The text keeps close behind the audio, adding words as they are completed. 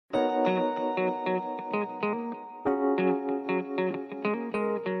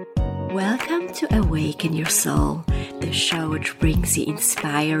Awaken Your Soul, the show which brings you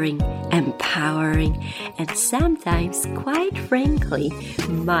inspiring, empowering, and sometimes, quite frankly,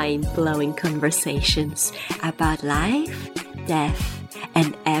 mind-blowing conversations about life, death,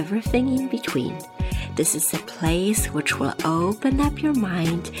 and everything in between. This is a place which will open up your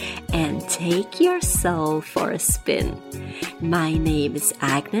mind and take your soul for a spin. My name is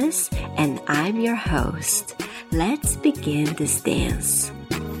Agnes, and I'm your host. Let's begin this dance.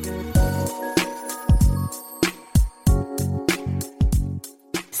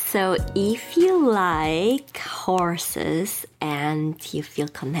 So if you like horses and you feel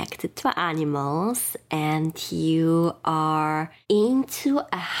connected to animals and you are into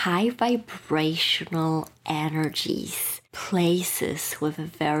a high vibrational energies, places with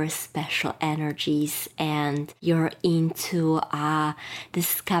very special energies, and you're into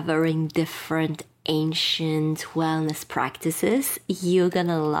discovering different ancient wellness practices, you're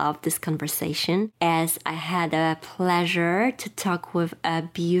gonna love this conversation, as I had a pleasure to talk with a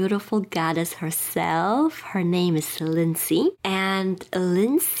beautiful goddess herself. Her name is Lindsay, and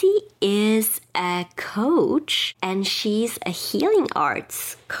Lindsay is a coach and she's a healing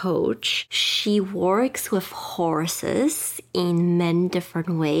arts coach. She works with horses in many different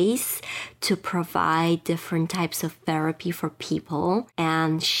ways to provide different types of therapy for people,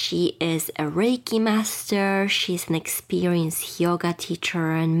 and she is a Reiki master. She's an experienced yoga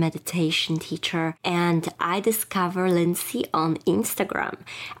teacher and meditation teacher, and I discovered Lindsay on Instagram.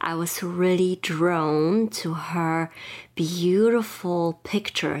 I was really drawn to her beautiful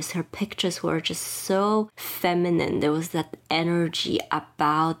pictures. Her pictures were just so feminine. There was that energy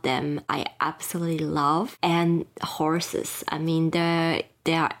about them I absolutely love. And horses, I mean,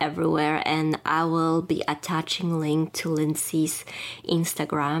 they are everywhere, and I will be attaching link to Lindsay's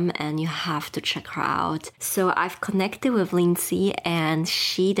Instagram and you have to check her out. So I've connected with Lindsay and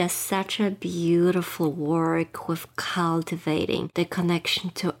she does such a beautiful work with cultivating the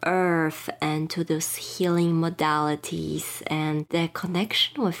connection to earth and to those healing modalities and the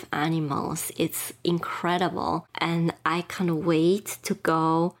connection with animals. It's incredible, and I can't wait to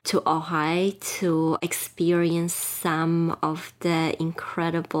go to Ojai to experience some of the incredible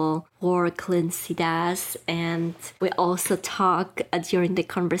work Lindsay does. And we also talk during the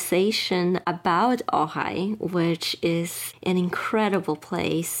conversation about Ojai, which is an incredible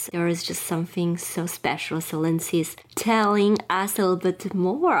place. There is just something so special. So Lindsay is telling us a little bit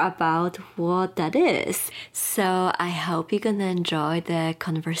more about what that is. So I hope you're gonna enjoy the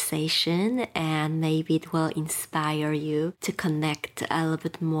conversation and maybe it will inspire you to connect a little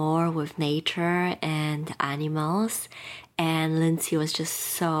bit more with nature and animals. And Lindsay was just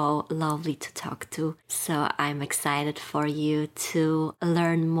so lovely to talk to. So I'm excited for you to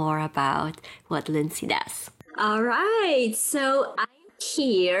learn more about what Lindsay does. All right. So I'm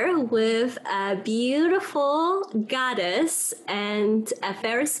here with a beautiful goddess and a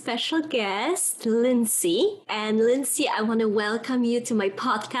very special guest, Lindsay. And Lindsay, I want to welcome you to my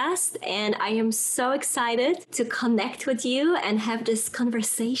podcast. And I am so excited to connect with you and have this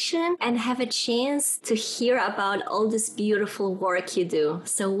conversation and have a chance to hear about all this beautiful work you do.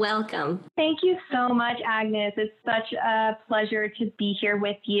 So welcome. Thank you so much, Agnes. It's such a pleasure to be here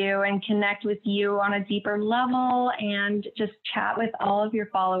with you and connect with you on a deeper level and just chat with all of your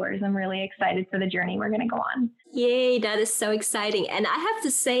followers. I'm really excited for the journey we're going to go on. Yay, that is so exciting. And I have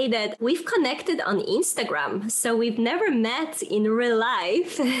to say that we've connected on Instagram, so we've never met in real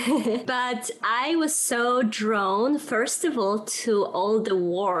life. But I was so drawn, first of all, to all the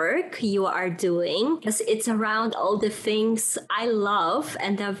work you are doing, because it's around all the things I love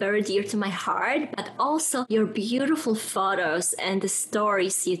and they're very dear to my heart, but also your beautiful photos and the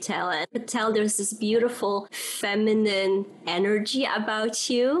stories you tell. And I could tell there's this beautiful feminine energy about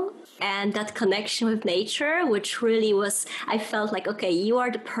you and that connection with nature, which really was, I felt like, okay, you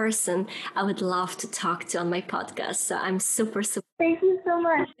are the person I would love to talk to on my podcast. So I'm super. Thank you so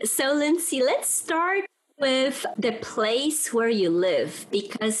much. So Lindsay, let's start with the place where you live,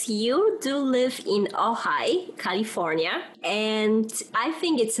 because you do live in Ojai, California, and I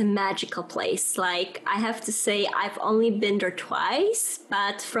think it's a magical place. Like, I have to say, I've only been there twice,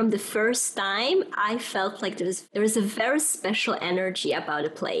 but from the first time, I felt like there was a very special energy about the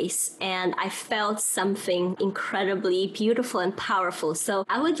place, and I felt something incredibly beautiful and powerful. So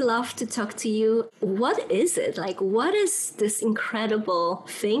I would love to talk to you. What is it? Like, what is this incredible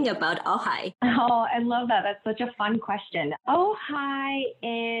thing about Ojai? Oh, I love that. That's such a fun question. Ojai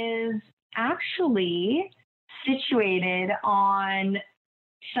is actually situated on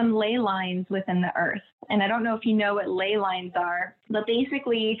some ley lines within the earth. And I don't know if you know what ley lines are, but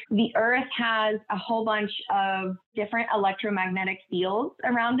basically the earth has a whole bunch of different electromagnetic fields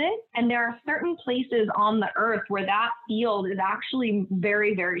around it. And there are certain places on the earth where that field is actually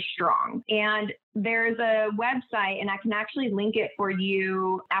very, very strong. And there's a website, and I can actually link it for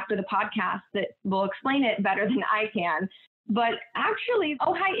you after the podcast, that will explain it better than I can. But actually,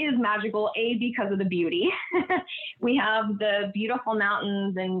 Ojai is magical, because of the beauty. We have the beautiful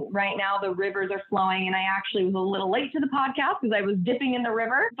mountains, and right now the rivers are flowing. And I actually was a little late to the podcast because I was dipping in the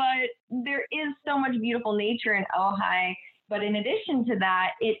river. But there is so much beautiful nature in Ojai. But in addition to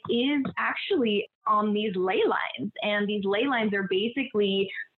that, it is actually on these ley lines. And these ley lines are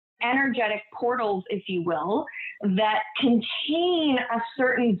basically energetic portals, if you will, that contain a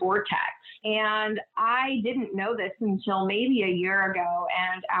certain vortex. And I didn't know this until maybe a year ago.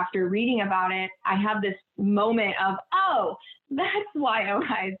 And after reading about it, I had this moment of, oh, that's why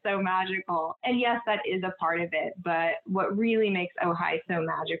Ojai is so magical. And yes, that is a part of it. But what really makes Ojai so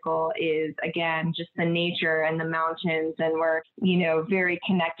magical is, again, just the nature and the mountains. And we're, very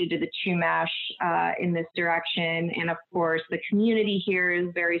connected to the Chumash in this direction. And of course, the community here is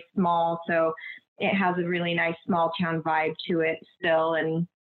very small. So it has a really nice small town vibe to it still. And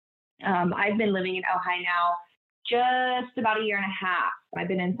I've been living in Ojai now just about a year and a half. I've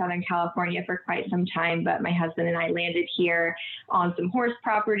been in Southern California for quite some time, but my husband and I landed here on some horse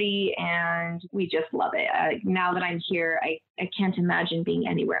property, and we just love it. Now that I'm here, I can't imagine being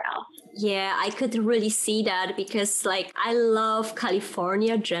anywhere else. Yeah, I could really see that because I love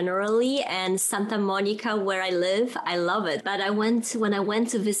California generally, and Santa Monica where I live, I love it. But when I went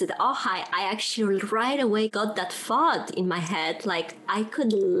to visit Ojai, I actually right away got that thought in my head, I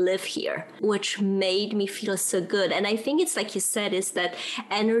could live here, which made me feel so good. And I think it's like you said, is that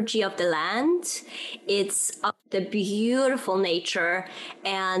energy of the land. It's the beautiful nature,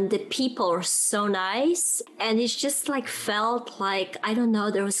 and the people are so nice. And it's just felt I don't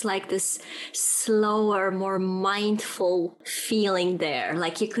know, there was this slower, more mindful feeling there.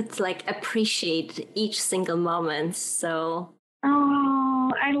 You could appreciate each single moment. So.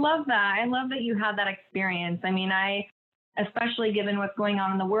 Oh, I love that. I love that you had that experience. I mean, especially given what's going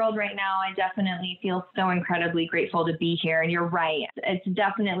on in the world right now, I definitely feel so incredibly grateful to be here. And you're right. It's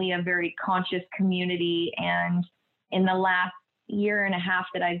definitely a very conscious community. And in the last year and a half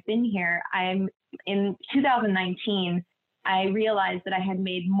that I've been here, in 2019, I realized that I had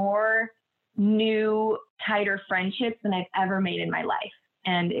made more new, tighter friendships than I've ever made in my life.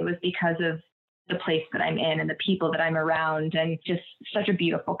 And it was because of the place that I'm in and the people that I'm around, and just such a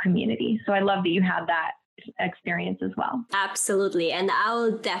beautiful community. So I love that you had that experience as well. Absolutely. And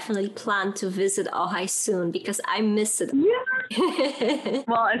I'll definitely plan to visit Ojai soon because I miss it. Yeah.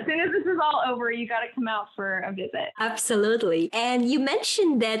 Well, as soon as this is all over, you got to come out for a visit. Absolutely. And you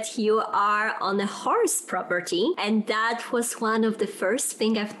mentioned that you are on a horse property, and that was one of the first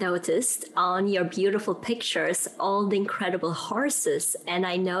things I've noticed on your beautiful pictures, all the incredible horses. And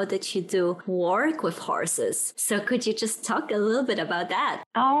I know that you do work with horses. So could you just talk a little bit about that?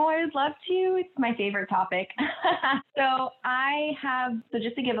 Oh, I would love to. It's my favorite topic. So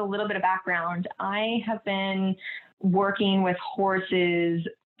just to give a little bit of background, I have been working with horses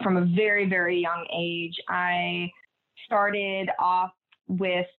from a very, very young age. I started off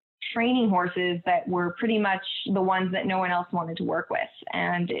with training horses that were pretty much the ones that no one else wanted to work with.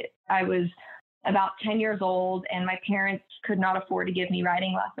 And I was about 10 years old, and my parents could not afford to give me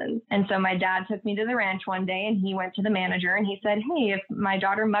riding lessons. And so my dad took me to the ranch one day, and he went to the manager and he said, "Hey, if my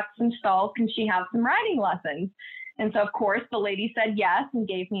daughter mucks some stalls, can she have some riding lessons?" And so, of course, the lady said yes and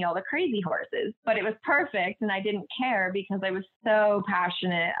gave me all the crazy horses. But it was perfect, and I didn't care because I was so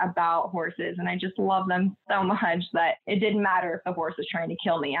passionate about horses, and I just love them so much that it didn't matter if the horse was trying to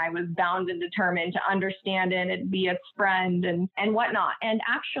kill me. I was bound and determined to understand it and be its friend and whatnot. And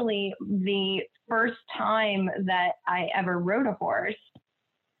actually, the first time that I ever rode a horse,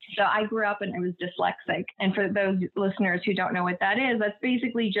 so I grew up and I was dyslexic. And for those listeners who don't know what that is, that's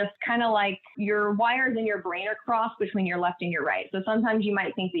basically just kind of like your wires in your brain are crossed between your left and your right. So sometimes you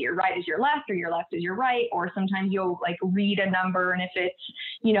might think that your right is your left or your left is your right, or sometimes you'll read a number, and if it's,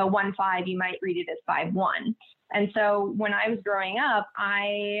 1-5, you might read it as 5-1. And so when I was growing up,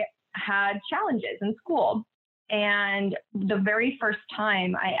 I had challenges in school. And the very first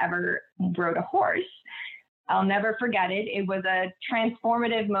time I ever rode a horse, I'll never forget it. It was a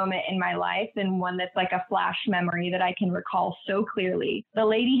transformative moment in my life, and one that's like a flash memory that I can recall so clearly. The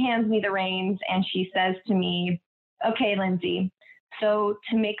lady hands me the reins and she says to me, "Okay, Lindsay, so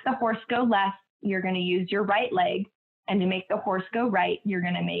to make the horse go left, you're going to use your right leg. And to make the horse go right, you're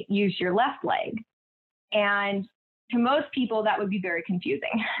going to use your left leg." And to most people, that would be very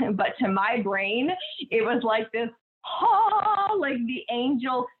confusing. But to my brain, it was like this, oh, like the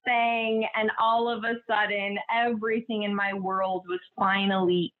angel sang. And all of a sudden, everything in my world was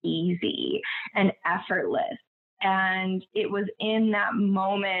finally easy and effortless. And it was in that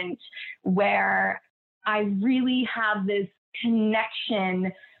moment where I really have this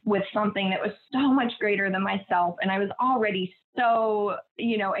connection with something that was so much greater than myself. And I was already so,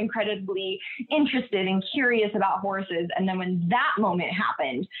 incredibly interested and curious about horses. And then when that moment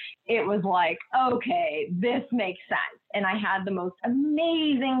happened, it was like, okay, this makes sense. And I had the most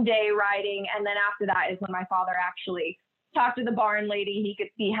amazing day riding. And then after that is when my father actually talked to the barn lady. He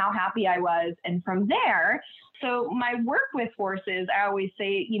could see how happy I was. And from there, so my work with horses, I always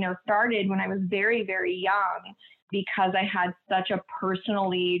say, started when I was very, very young, because I had such a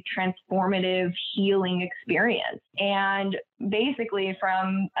personally transformative healing experience. And basically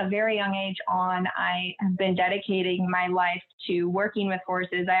from a very young age on, I have been dedicating my life to working with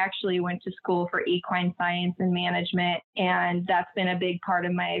horses. I actually went to school for equine science and management, and that's been a big part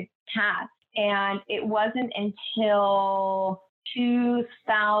of my path. And it wasn't until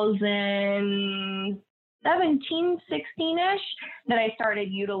 2017, 16-ish, that I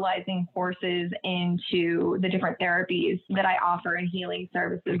started utilizing horses into the different therapies that I offer and healing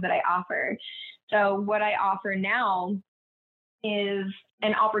services that I offer. So what I offer now is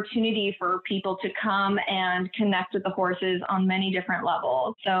an opportunity for people to come and connect with the horses on many different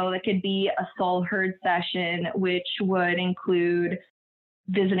levels. So it could be a soul herd session, which would include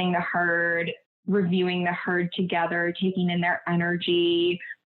visiting the herd, reviewing the herd together, taking in their energy,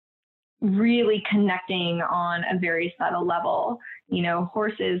 really connecting on a very subtle level.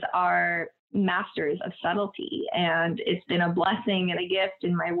 Horses are masters of subtlety, and it's been a blessing and a gift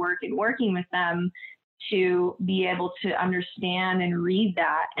in my work and working with them to be able to understand and read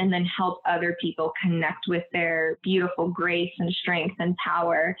that, and then help other people connect with their beautiful grace and strength and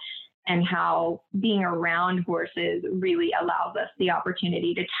power, and how being around horses really allows us the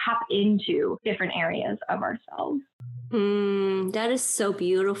opportunity to tap into different areas of ourselves. That is so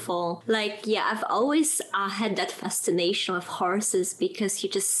beautiful. I've always had that fascination with horses, because you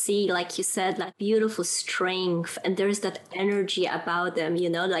just see, like you said, like beautiful strength, and there's that energy about them,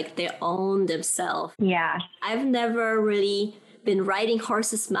 like they own themselves. Yeah. I've never really been riding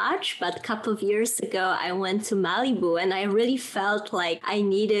horses much, but a couple of years ago I went to Malibu, and I really felt like I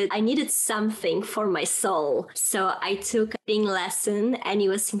needed something for my soul. So I took a riding lesson, and it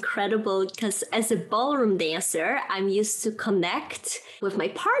was incredible, because as a ballroom dancer, I'm used to connect with my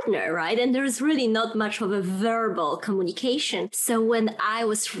partner, right? And there's really not much of a verbal communication. So when I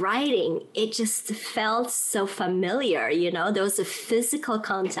was riding, it just felt so familiar, there was a physical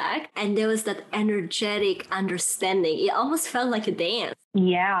contact, and there was that energetic understanding. It almost felt like a dance.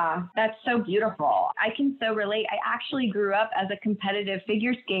 Yeah, that's so beautiful. I can so relate. I actually grew up as a competitive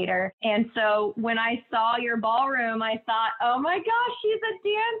figure skater. And so when I saw your ballroom, I thought, oh my gosh, she's a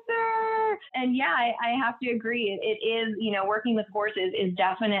dancer. And yeah, I have to agree. It is, working with horses is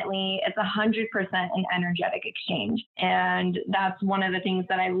definitely, it's 100% an energetic exchange. And that's one of the things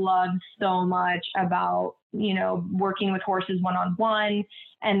that I love so much about, working with horses one-on-one,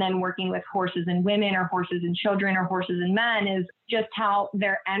 and then working with horses and women, or horses and children, or horses and men, is just how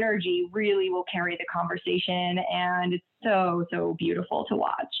their energy really will carry the conversation. And it's so, so beautiful to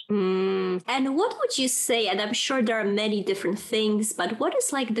watch. And what would you say, and I'm sure there are many different things, but what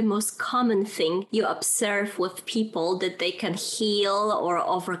is like the most common thing you observe with people that they can heal or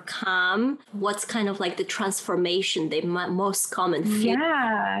overcome? What's kind of like the transformation they most common feel?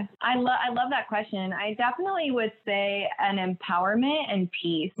 Yeah, I love that question. I definitely would say an empowerment and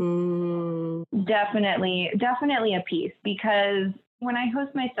peace. Definitely a peace, because when I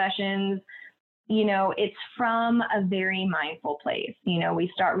host my sessions, it's from a very mindful place.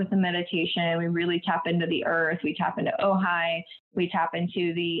 We start with the meditation. We really tap into the earth. We tap into Ojai. We tap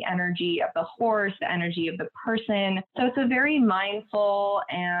into the energy of the horse, the energy of the person. So it's a very mindful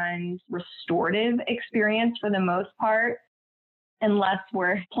and restorative experience for the most part, unless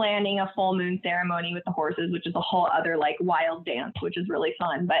we're planning a full moon ceremony with the horses, which is a whole other like wild dance, which is really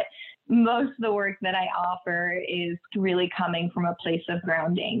fun. But most of the work that I offer is really coming from a place of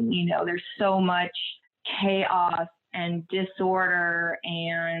grounding. There's so much chaos and disorder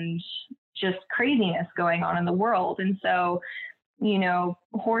and just craziness going on in the world. And so,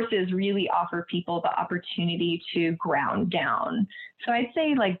 horses really offer people the opportunity to ground down. So I'd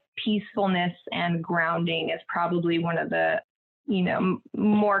say like peacefulness and grounding is probably one of the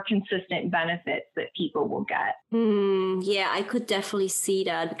more consistent benefits that people will get. Yeah, I could definitely see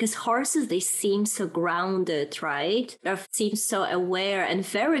that because horses, they seem so grounded, right? They seem so aware and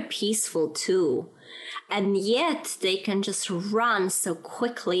very peaceful too. And yet they can just run so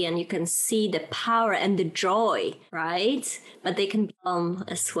quickly and you can see the power and the joy, right? But they can be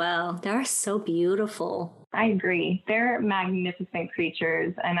as well. They're so beautiful. I agree. They're magnificent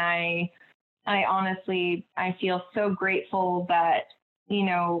creatures. And I honestly, I feel so grateful that,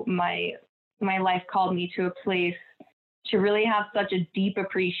 my life called me to a place to really have such a deep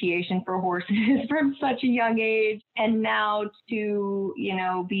appreciation for horses from such a young age. And now to,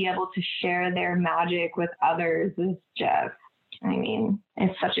 be able to share their magic with others is just,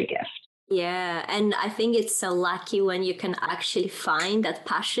 it's such a gift. Yeah, and I think it's so lucky when you can actually find that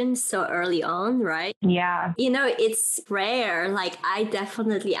passion so early on, right? Yeah. It's rare. Like, I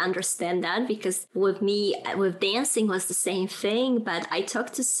definitely understand that because with me, with dancing was the same thing. But I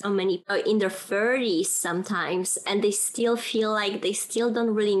talk to so many people in their 30s sometimes, and they still feel like they still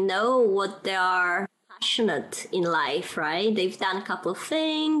don't really know what they are passionate in life, right? They've done a couple of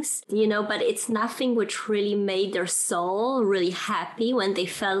things, but it's nothing which really made their soul really happy when they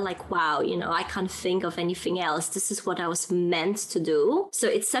felt like, wow, I can't think of anything else. This is what I was meant to do. So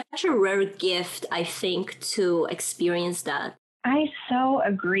it's such a rare gift, I think, to experience that. I so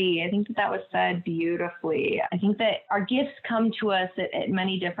agree. I think that was said beautifully. I think that our gifts come to us at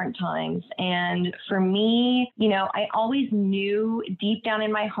many different times. And for me, I always knew deep down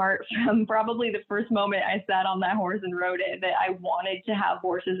in my heart from probably the first moment I sat on that horse and rode it that I wanted to have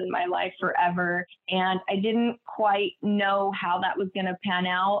horses in my life forever. And I didn't quite know how that was going to pan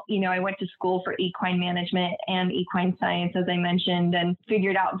out. I went to school for equine management and equine science, as I mentioned, and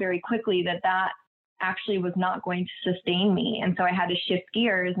figured out very quickly that actually was not going to sustain me. And so I had to shift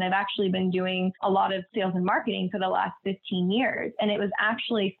gears. And I've actually been doing a lot of sales and marketing for the last 15 years. And it was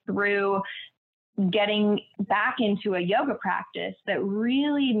actually through getting back into a yoga practice that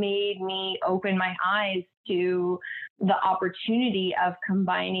really made me open my eyes to the opportunity of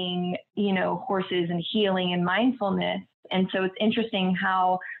combining, horses and healing and mindfulness. And so it's interesting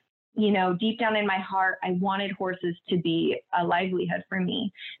how deep down in my heart, I wanted horses to be a livelihood for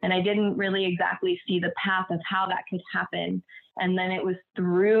me. And I didn't really exactly see the path of how that could happen. And then it was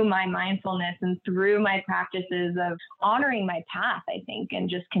through my mindfulness and through my practices of honoring my path, I think, and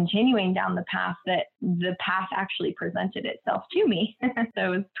just continuing down the path that the path actually presented itself to me.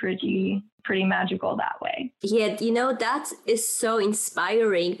 So it was pretty magical that way. Yeah, that is so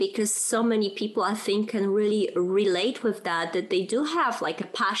inspiring because so many people, I think, can really relate with that they do have like a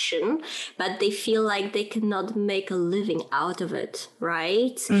passion, but they feel like they cannot make a living out of it,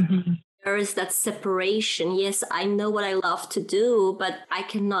 right? Mm-hmm. There is that separation. Yes, I know what I love to do, but I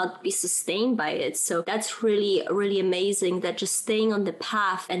cannot be sustained by it. So that's really, really amazing that just staying on the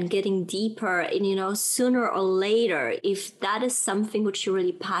path and getting deeper and, sooner or later, if that is something which you're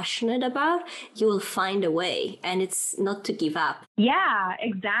really passionate about, you will find a way and it's not to give up. Yeah,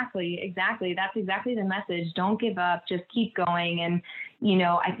 exactly. That's exactly the message. Don't give up. Just keep going. And,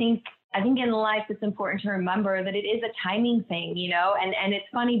 I think in life, it's important to remember that it is a timing thing, and it's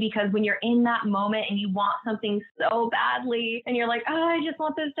funny because when you're in that moment and you want something so badly and you're like, oh, I just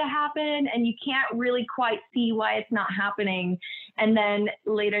want this to happen. And you can't really quite see why it's not happening. And then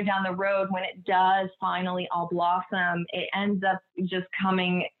later down the road, when it does finally all blossom, it ends up just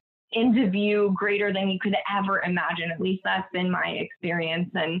coming into view greater than you could ever imagine. At least that's been my experience.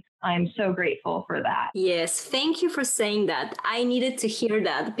 And I'm so grateful for that. Yes. Thank you for saying that. I needed to hear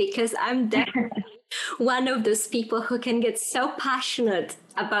that because I'm definitely one of those people who can get so passionate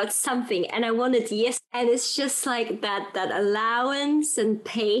about something and I want it yes. And it's just like that allowance and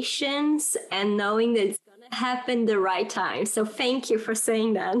patience and knowing that it's going to happen the right time. So thank you for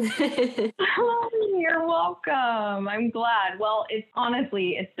saying that. You're welcome. I'm glad. Well, it's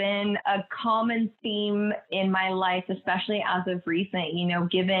been a common theme in my life, especially as of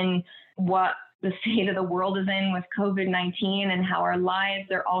recent, given what the state of the world is in with COVID-19 and how our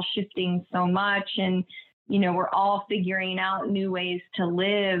lives are all shifting so much. And, we're all figuring out new ways to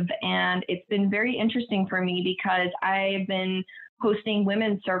live. And it's been very interesting for me because I've been hosting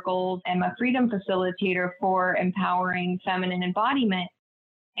women's circles and I'm a freedom facilitator for empowering feminine embodiment.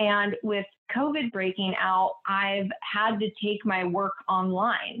 And with COVID breaking out, I've had to take my work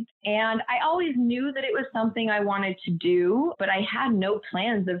online. And I always knew that it was something I wanted to do, but I had no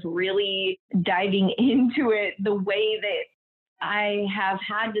plans of really diving into it the way that I have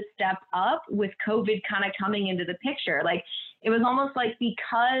had to step up with COVID kind of coming into the picture. Like it was almost like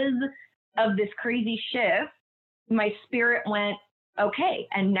because of this crazy shift, my spirit went, okay,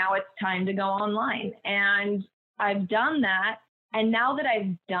 and now it's time to go online. And I've done that. And now that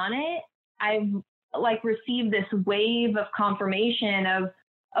I've done it, I've like received this wave of confirmation of,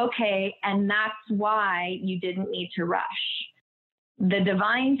 okay, and that's why you didn't need to rush. The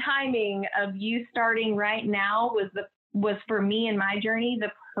divine timing of you starting right now was for me in my journey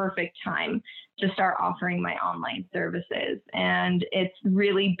the perfect time to start offering my online services. And it's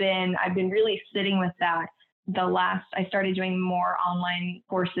really been, I've been really sitting with that. I started doing more online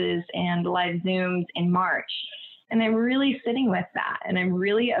courses and live Zooms in March. And I'm really sitting with that, and I'm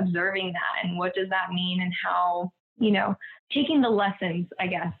really observing that. And what does that mean, and how, taking the lessons, I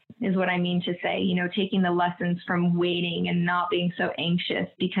guess, is what I mean to say, taking the lessons from waiting and not being so anxious,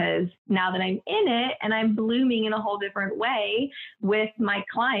 because now that I'm in it and I'm blooming in a whole different way with my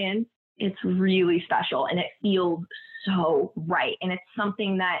clients, it's really special and it feels so right. And it's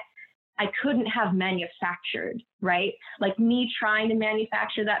something that I couldn't have manufactured, right? Like me trying to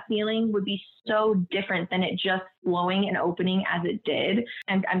manufacture that feeling would be so different than it just flowing and opening as it did.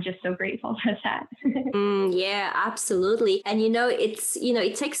 And I'm just so grateful for that. Yeah, absolutely. And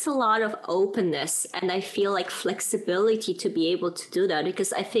it takes a lot of openness, and I feel like flexibility to be able to do that,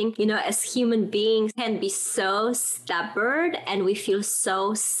 because I think, as human beings can be so stubborn and we feel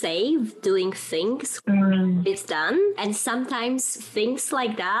so safe doing things. It's done. And sometimes things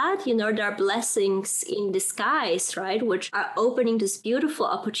like that, there are blessings in disguise, right? Which are opening these beautiful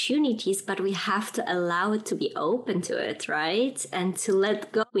opportunities, but we have to allow it to be open to it, right? And to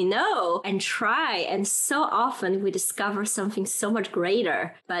let go, we know, and try. And so often we discover something so much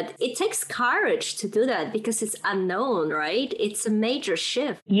greater. But it takes courage to do that because it's unknown, right? It's a major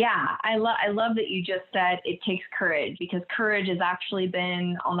shift. Yeah, I love that you just said it takes courage, because courage has actually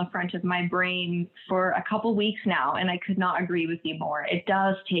been on the front of my brain for a couple weeks now, and I could not agree with you more. It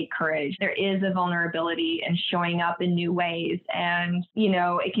does take courage. There is a vulnerability in showing up in new ways, and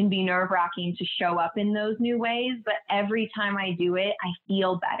it can be nerve-wracking to show up in those new ways, but every time I do it, I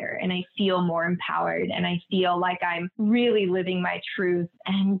feel better and I feel more empowered, and I feel like I'm really living my truth,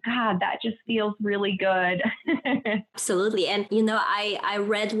 and God, that just feels really good. Absolutely. And I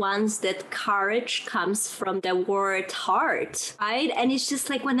read once that courage comes from the word heart, right? And it's just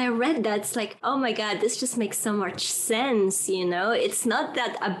like, when I read that, it's like, oh my God, this just makes so much sense. It's not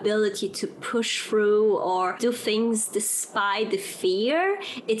that ability to push through or do things despite the fear.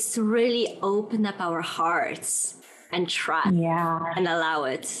 It's really open up our hearts and trust and allow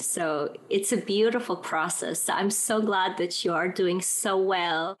it. So it's a beautiful process. So I'm so glad that you are doing so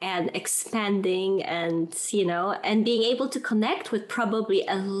well and expanding, and and being able to connect with probably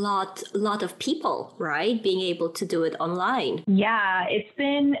a lot of people, right? Being able to do it online. Yeah, it's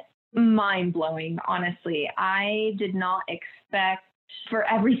been mind-blowing, honestly. I did not expect for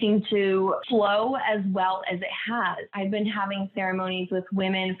everything to flow as well as it has. I've been having ceremonies with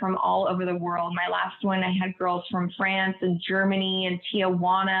women from all over the world. My last one, I had girls from France and Germany and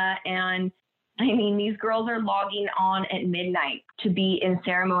Tijuana. And I mean, these girls are logging on at midnight to be in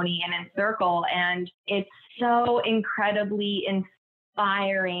ceremony and in circle. And it's so incredibly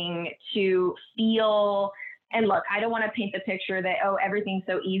inspiring to feel. And look, I don't want to paint the picture that, everything's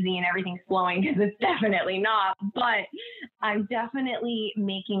so easy and everything's flowing, because it's definitely not. But I'm definitely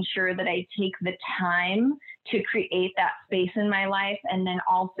making sure that I take the time to create that space in my life, and then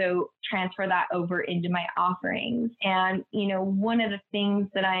also transfer that over into my offerings. And, one of the things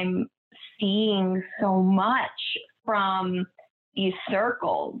that I'm seeing so much from these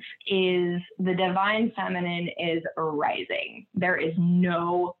circles is the divine feminine is rising. There is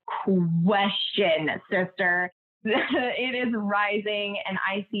no question, sister. It is rising, and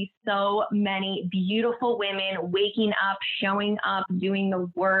I see so many beautiful women waking up, showing up, doing the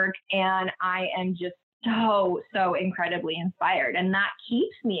work, and I am just so incredibly inspired. And that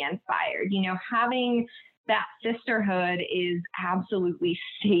keeps me inspired. Having that sisterhood is absolutely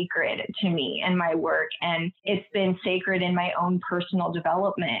sacred to me and my work. And it's been sacred in my own personal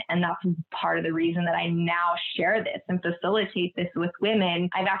development. And that's part of the reason that I now share this and facilitate this with women.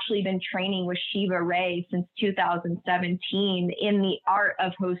 I've actually been training with Shiva Ray since 2017 in the art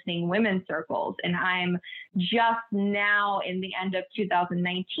of hosting women's circles. And I'm just now, in the end of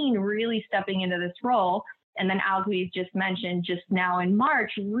 2019, really stepping into this role. And then, as we've just mentioned, just now in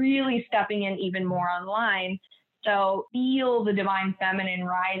March, really stepping in even more online. So feel the divine feminine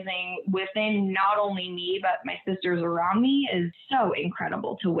rising within not only me, but my sisters around me is so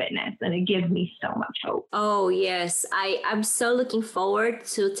incredible to witness. And it gives me so much hope. Oh, yes. I'm so looking forward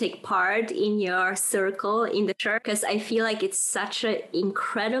to take part in your circle in the church, because I feel like it's such an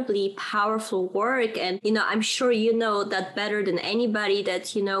incredibly powerful work. And, I'm sure you know that better than anybody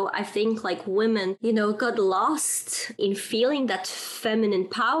that, I think like women, got lost in feeling that feminine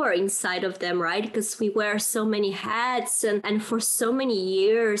power inside of them, right? Because we wear so many many hats. And for so many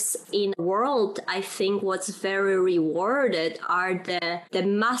years in the world, I think what's very rewarded are the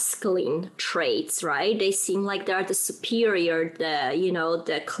masculine traits, right? They seem like they're the superior,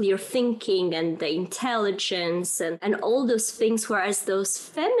 the clear thinking and the intelligence and all those things. Whereas those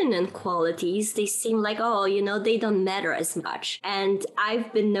feminine qualities, they seem like, they don't matter as much. And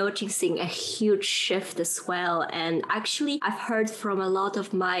I've been noticing a huge shift as well. And actually, I've heard from a lot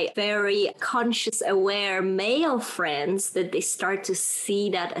of my very conscious, aware male friends that they start to see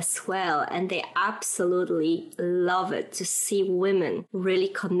that as well. And they absolutely love it to see women really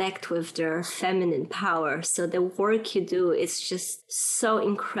connect with their feminine power. So the work you do is just so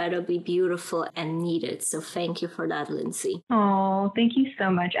incredibly beautiful and needed. So thank you for that, Lindsay. Oh, thank you so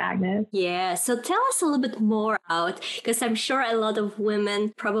much, Agnes. Yeah. So tell us a little bit more about, because I'm sure a lot of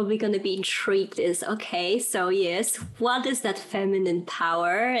women probably going to be intrigued is, okay, so yes, what is that feminine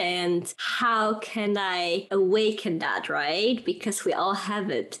power and how can I awaken that, right? Because we all have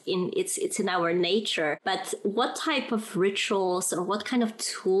it it's in our nature. But what type of rituals or what kind of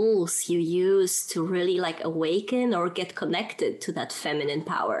tools you use to really like awaken or get connected to that feminine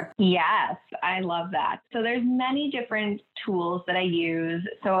power? Yes, I love that. So there's many different tools that I use.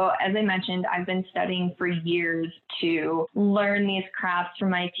 So as I mentioned, I've been studying for years to learn these crafts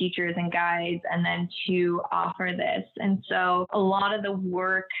from my teachers and guides and then to offer this. And so a lot of the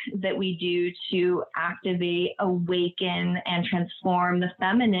work that we do to activate, awaken, and transform the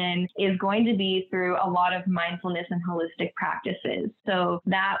feminine is going to be through a lot of mindfulness and holistic practices. So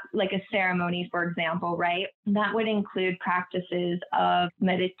that, like a ceremony, for example, right? That would include practices of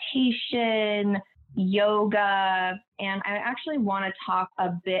meditation, yoga, and I actually want to talk a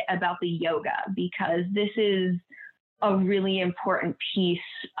bit about the yoga because this is a really important piece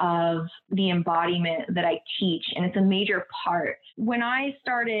of the embodiment that I teach, and it's a major part. When I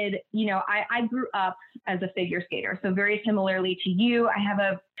started, I grew up as a figure skater. So very similarly to you, I have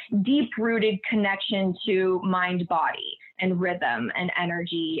a deep-rooted connection to mind-body and rhythm and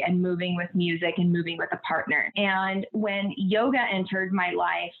energy and moving with music and moving with a partner. And when yoga entered my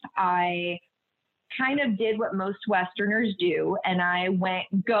life, I kind of did what most Westerners do. And I went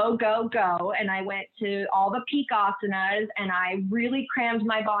go, go, go. And I went to all the peak asanas and I really crammed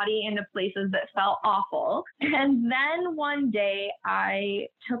my body into places that felt awful. And then one day I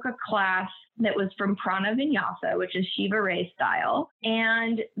took a class that was from Prana Vinyasa, which is Shiva Ray style.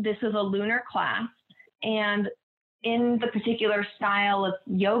 And this is a lunar class. And in the particular style of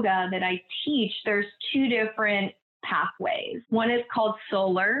yoga that I teach, there's two different pathways. One is called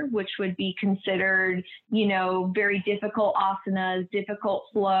solar, which would be considered, very difficult asanas, difficult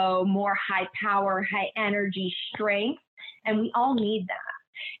flow, more high power, high energy, strength. And we all need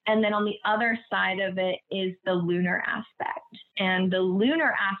that. And then on the other side of it is the lunar aspect. And the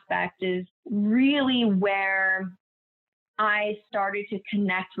lunar aspect is really where I started to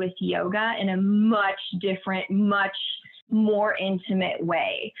connect with yoga in a much different, much more intimate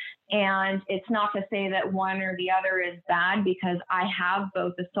way. And it's not to say that one or the other is bad because I have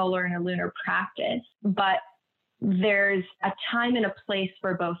both a solar and a lunar practice, but there's a time and a place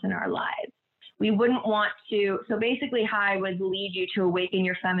for both in our lives. We wouldn't want to, so basically how I would lead you to awaken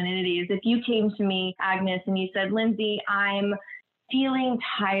your femininity is if you came to me, Agnes, and you said, Lindsay, I'm feeling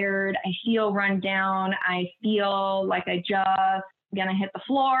tired, I feel run down, I feel like I just gonna hit the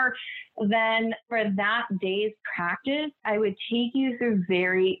floor, then for that day's practice, I would take you through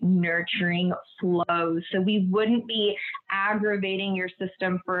very nurturing flows. So we wouldn't be aggravating your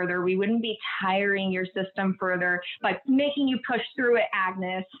system further. We wouldn't be tiring your system further by making you push through it,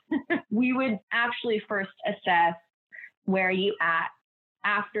 Agnes. We would actually first assess where are you at.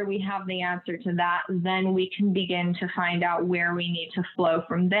 After we have the answer to that, then we can begin to find out where we need to flow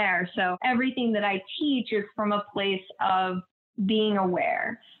from there. So everything that I teach is from a place of being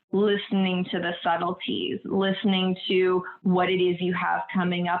aware, listening to the subtleties, listening to what it is you have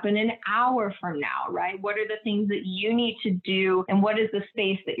coming up in an hour from now, right? What are the things that you need to do? And what is the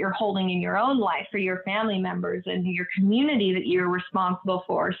space that you're holding in your own life for your family members and your community that you're responsible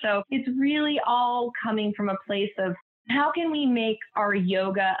for? So it's really all coming from a place of how can we make our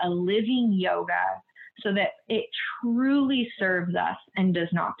yoga a living yoga so that it truly serves us and does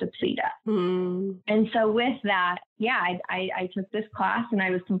not deplete us. And so with that, I took this class and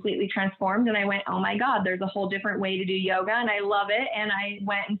I was completely transformed and I went, oh my God, there's a whole different way to do yoga and I love it. And I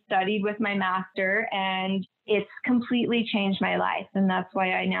went and studied with my master and it's completely changed my life. And that's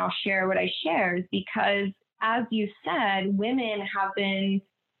why I now share what I share is because as you said, women have been,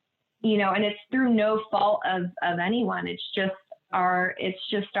 and it's through no fault of anyone. It's just our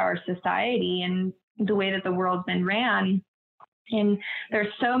society and the way that the world's been ran. And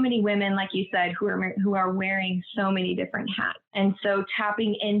there's so many women, like you said, who are wearing so many different hats. And so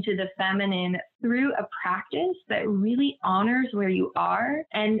tapping into the feminine through a practice that really honors where you are.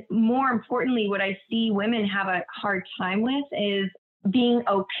 And more importantly, what I see women have a hard time with is being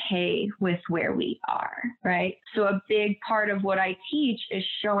okay with where we are, right? So a big part of what I teach is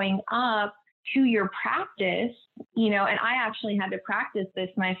showing up to your practice, and I actually had to practice this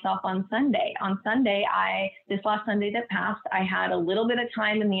myself on Sunday. On Sunday, this last Sunday that passed, I had a little bit of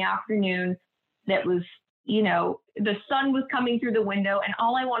time in the afternoon that was, the sun was coming through the window and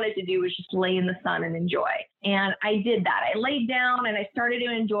all I wanted to do was just lay in the sun and enjoy. And I did that. I laid down and I started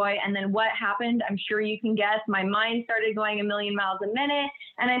to enjoy. And then what happened? I'm sure you can guess. My mind started going a million miles a minute.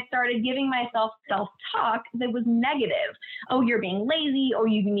 And I started giving myself self-talk that was negative. Oh, you're being lazy. Oh,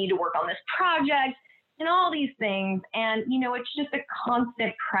 you need to work on this project and all these things. And, it's just a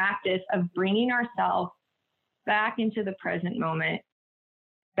constant practice of bringing ourselves back into the present moment,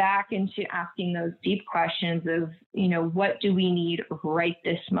 back into asking those deep questions of, what do we need right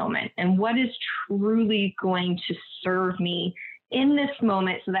this moment? And what is truly going to serve me in this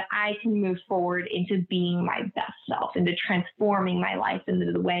moment so that I can move forward into being my best self, into transforming my life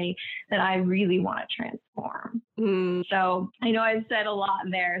into the way that I really want to transform. So I know I've said a lot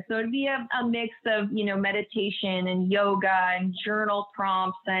there. So it'd be a mix of, meditation and yoga and journal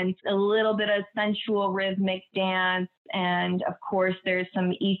prompts and a little bit of sensual rhythmic dance. And of course, there's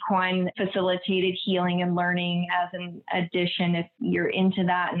some equine facilitated healing and learning as an addition. If you're into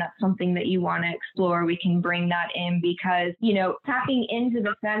that and that's something that you want to explore, we can bring that in because, tapping into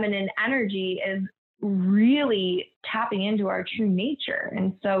the feminine energy is really tapping into our true nature.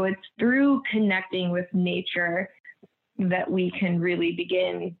 And so it's through connecting with nature that we can really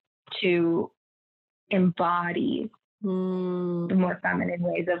begin to embody the more feminine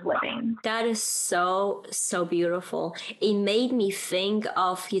ways of living. That is so, so beautiful. It made me think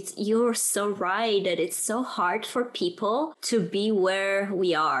of it. You're so right that it's so hard for people to be where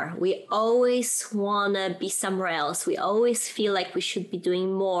we are. We always want to be somewhere else. We always feel like we should be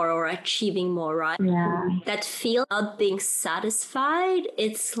doing more or achieving more, right? Yeah. That feel of being satisfied,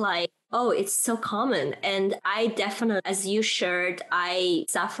 it's like, oh, it's so common. And I definitely, as you shared, I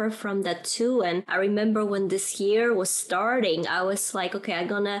suffer from that too. And I remember when this year was starting, I was like, okay, I'm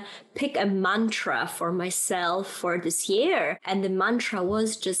gonna pick a mantra for myself for this year. And the mantra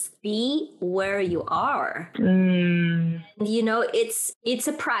was just be where you are. It's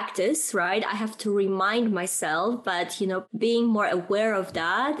a practice, right? I have to remind myself, but being more aware of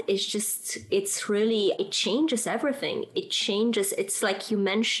that is just, it changes everything. It's like you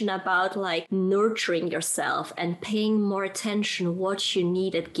mentioned about like nurturing yourself and paying more attention what you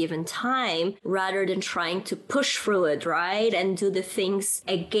need at given time rather than trying to push through it, right? And do the things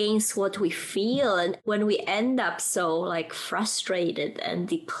against what we feel. And when we end up so like frustrated and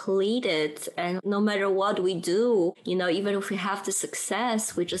depleted, and no matter what we do, even if we have the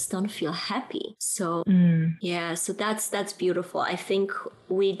success, we just don't feel happy. So yeah, so that's beautiful. I think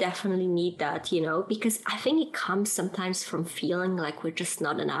we definitely need that, because I think it comes sometimes from feeling like we're just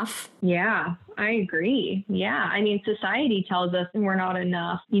not enough. Yeah, I agree. Yeah. I mean, society tells us we're not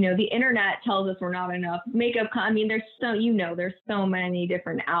enough. The internet tells us we're not enough. There's so many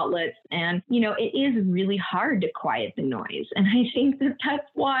different outlets and, it is really hard to quiet the noise. And I think that's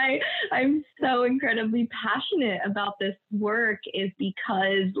why I'm so incredibly passionate about this work is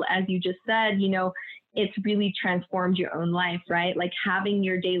because, as you just said, it's really transformed your own life, right? Like having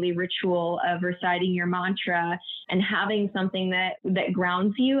your daily ritual of reciting your mantra and having something that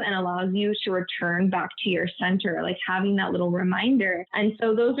grounds you and allows you to return back to your center, like having that little reminder. And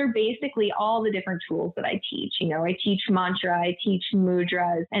so those are basically all the different tools that I teach. I teach mantra, I teach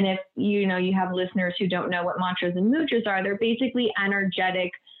mudras. And if, you have listeners who don't know what mantras and mudras are, they're basically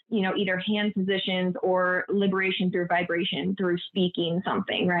energetic, either hand positions or liberation through vibration through speaking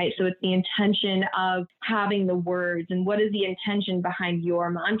something, right? So it's the intention of having the words and what is the intention behind your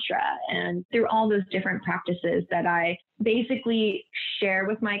mantra. And through all those different practices that I basically share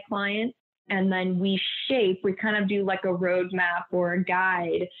with my clients, and then we kind of do like a roadmap or a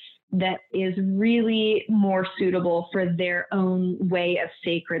guide that is really more suitable for their own way of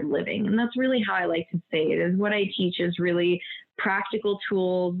sacred living. And that's really how I like to say it, is what I teach is really practical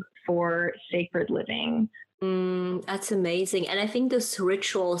tools for sacred living. That's amazing. And I think those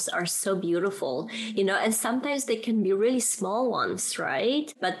rituals are so beautiful, and sometimes they can be really small ones,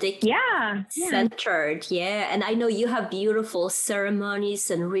 right? But they can be centered. Yeah. And I know you have beautiful ceremonies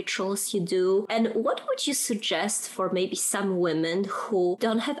and rituals you do. And what would you suggest for maybe some women who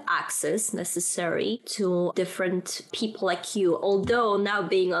don't have access necessary to different people like you? Although now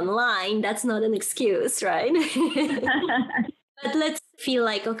being online, that's not an excuse, right? But let's feel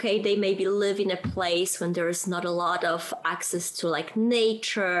like, okay, they maybe live in a place when there's not a lot of access to like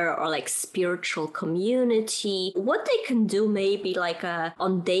nature or like spiritual community. What they can do maybe like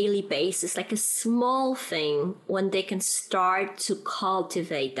on daily basis, like a small thing when they can start to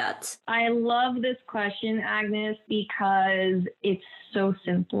cultivate that. I love this question, Agnes, because it's so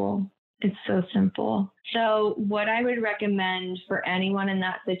simple. It's so simple. So what I would recommend for anyone in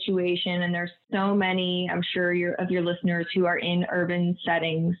that situation, and there's so many, I'm sure of your listeners who are in urban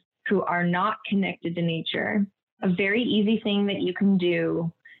settings who are not connected to nature, a very easy thing that you can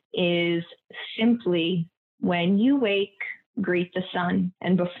do is simply when you wake, greet the sun.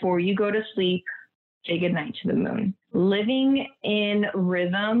 And before you go to sleep, say goodnight to the moon. Living in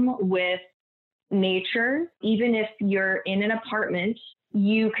rhythm with nature, even if you're in an apartment,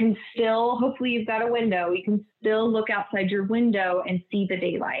 you can still, hopefully you've got a window, you can still look outside your window and see the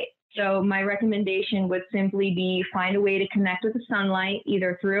daylight. So my recommendation would simply be find a way to connect with the sunlight,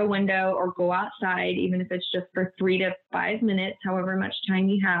 either through a window or go outside, even if it's just for 3 to 5 minutes, however much time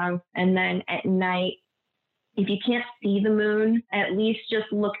you have. And then at night, if you can't see the moon, at least just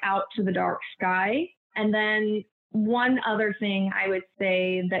look out to the dark sky. And then one other thing I would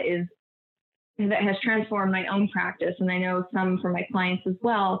say that has transformed my own practice, and I know some for my clients as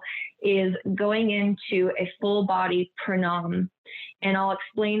well, is going into a full body pranam. And I'll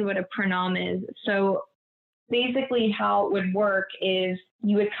explain what a pranam is. So basically how it would work is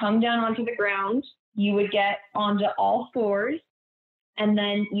you would come down onto the ground, you would get onto all fours, and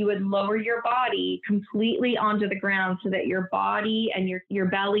then you would lower your body completely onto the ground so that your body and your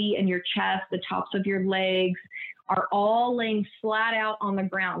belly and your chest, the tops of your legs, are all laying flat out on the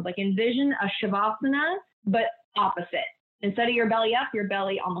ground. Like envision a Shavasana, but opposite. Instead of your belly up, your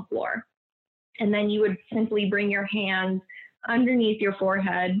belly on the floor. And then you would simply bring your hands underneath your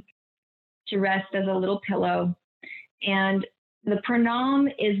forehead to rest as a little pillow. And the pranam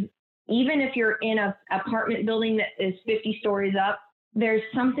is, even if you're in an apartment building that is 50 stories up, there's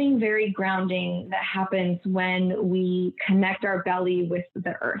something very grounding that happens when we connect our belly with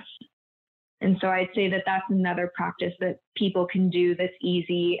the earth. And so I'd say that that's another practice that people can do that's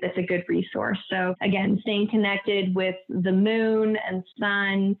easy. That's a good resource. So again, staying connected with the moon and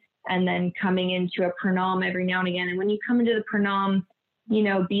sun, and then coming into a pranam every now and again. And when you come into the pranam,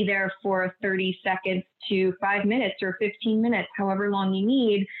 be there for 30 seconds to 5 minutes or 15 minutes, however long you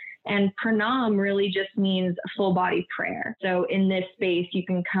need. And pranam really just means a full body prayer. So in this space, you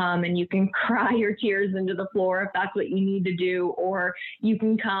can come and you can cry your tears into the floor if that's what you need to do, or you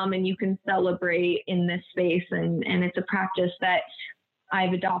can come and you can celebrate in this space. And it's a practice that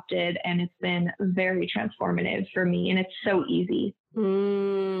I've adopted, and it's been very transformative for me. And it's so easy.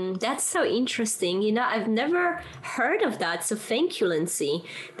 That's so interesting. I've never heard of that. So thank you, Lindsay.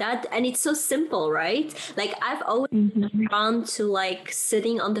 And it's so simple, right? Like I've always been drawn to like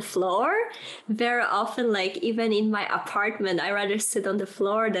sitting on the floor. Very often, like even in my apartment, I rather sit on the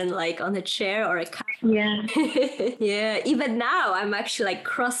floor than like on a chair or a couch. Yeah. Yeah. Even now, I'm actually like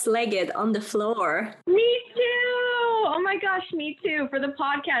cross-legged on the floor. Me too. Oh my gosh, me too. For the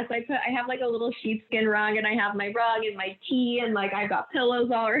podcast, I have like a little sheepskin rug, and I have my rug and my tea, and like I've got pillows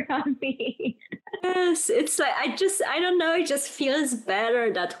all around me. Yes, it's like I don't know, it just feels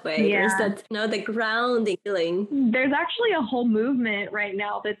better that way. Yeah. There's that, the grounding feeling. There's actually a whole movement right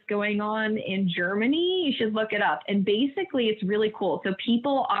now that's going on in Germany. You should look it up. And basically, it's really cool. So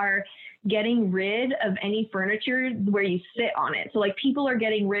people are getting rid of any furniture where you sit on it. So like people are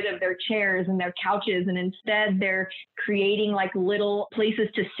getting rid of their chairs and their couches, and instead they're creating like little places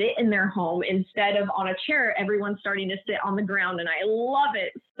to sit in their home. Instead of on a chair, everyone's starting to sit on the ground, and I love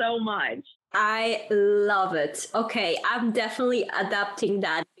it so much. I love it. Okay, I'm definitely adapting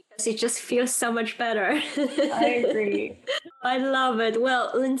that because it just feels so much better. I agree. I love it.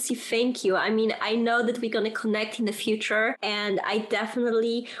 Well, Lindsay, thank you. I mean, I know that we're going to connect in the future, and I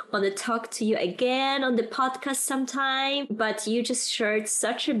definitely want to talk to you again on the podcast sometime. But you just shared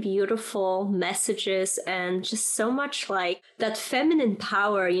such a beautiful messages and just so much like that feminine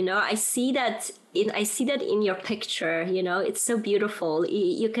power, I see that in your picture, it's so beautiful.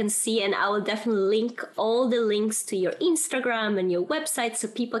 You can see, and I will definitely link all the links to your Instagram and your website so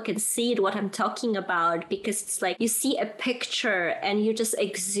people can see what I'm talking about, because it's like you see a picture and you just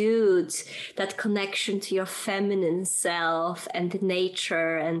exude that connection to your feminine self and the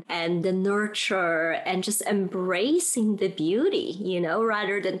nature and the nurture and just embracing the beauty,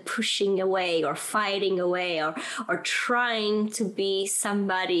 rather than pushing away or fighting away or trying to be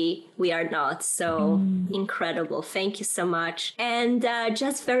somebody we are not. so incredible. Thank you so much. And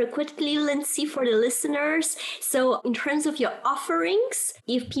just very quickly, Lindsay, for the listeners. So in terms of your offerings,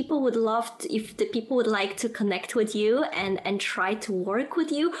 if the people would like to connect with you and try to work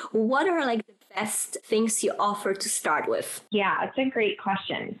with you, what are like the best things you offer to start with? Yeah, it's a great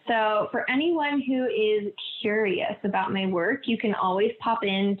question. So for anyone who is curious about my work, you can always pop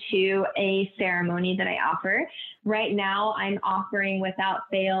into a ceremony that I offer. Right now, I'm offering without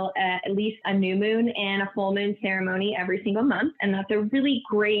fail at least a new moon and a full moon ceremony every single month. And that's a really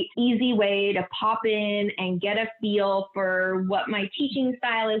great, easy way to pop in and get a feel for what my teaching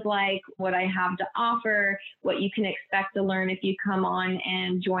style is like, what I have to offer, what you can expect to learn if you come on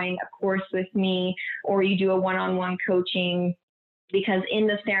and join a course with me, or you do a one-on-one coaching. Because in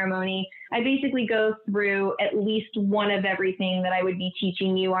the ceremony, I basically go through at least one of everything that I would be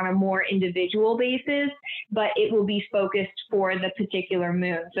teaching you on a more individual basis, but it will be focused for the particular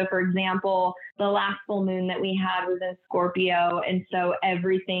moon. So for example, the last full moon that we had was in Scorpio. And so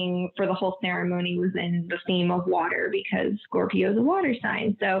everything for the whole ceremony was in the theme of water, because Scorpio is a water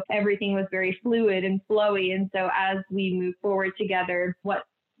sign. So everything was very fluid and flowy. And so as we move forward together, what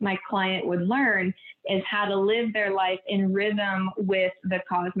my client would learn is how to live their life in rhythm with the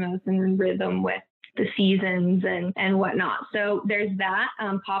cosmos and in rhythm with the seasons and whatnot. So there's that.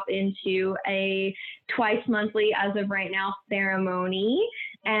 Pop into a twice monthly, as of right now, ceremony.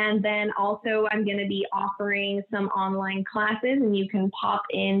 And then also I'm going to be offering some online classes, and you can pop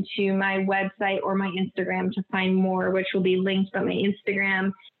into my website or my Instagram to find more, which will be linked. But my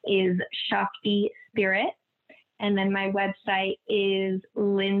Instagram is Shakti Spirit. And then my website is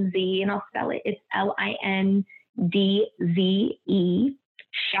Lindsay, and I'll spell it. It's Lindze,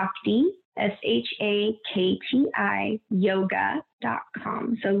 Shakti, SHAKTI,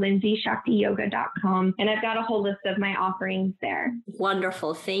 yoga.com. So LindzyShaktiYoga.com. And I've got a whole list of my offerings there.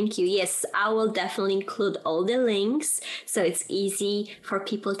 Wonderful. Thank you. Yes, I will definitely include all the links so it's easy for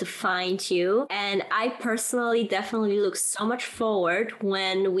people to find you. And I personally definitely look so much forward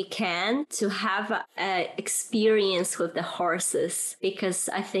when we can to have an experience with the horses, because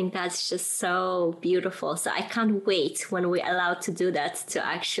I think that's just so beautiful. So I can't wait when we're allowed to do that, to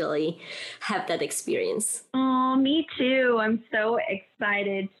actually have that experience. Oh, me too. I'm so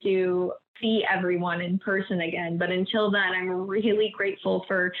excited to see everyone in person again. But until then, I'm really grateful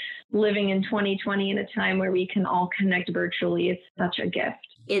for living in 2020 in a time where we can all connect virtually. It's such a gift.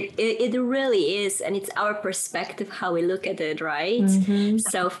 It really is, and it's our perspective how we look at it, right? Mm-hmm.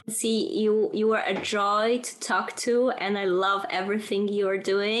 So see, you are a joy to talk to, and I love everything you are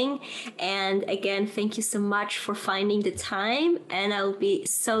doing. And again, thank you so much for finding the time, and I'll be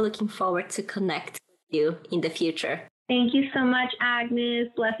so looking forward to connect with you in the future. Thank you so much, Agnes.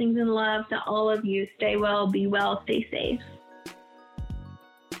 Blessings and love to all of you. Stay well, be well, stay safe.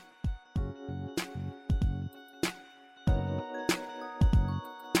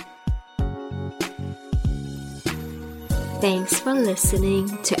 Thanks for listening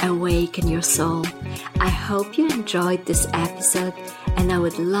to Awaken Your Soul. I hope you enjoyed this episode, and I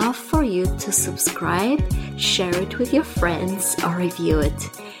would love for you to subscribe, share it with your friends, or review it.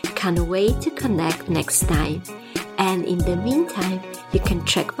 Can't wait to connect next time. And in the meantime, you can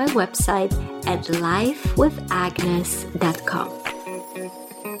check my website at lifewithagnes.com.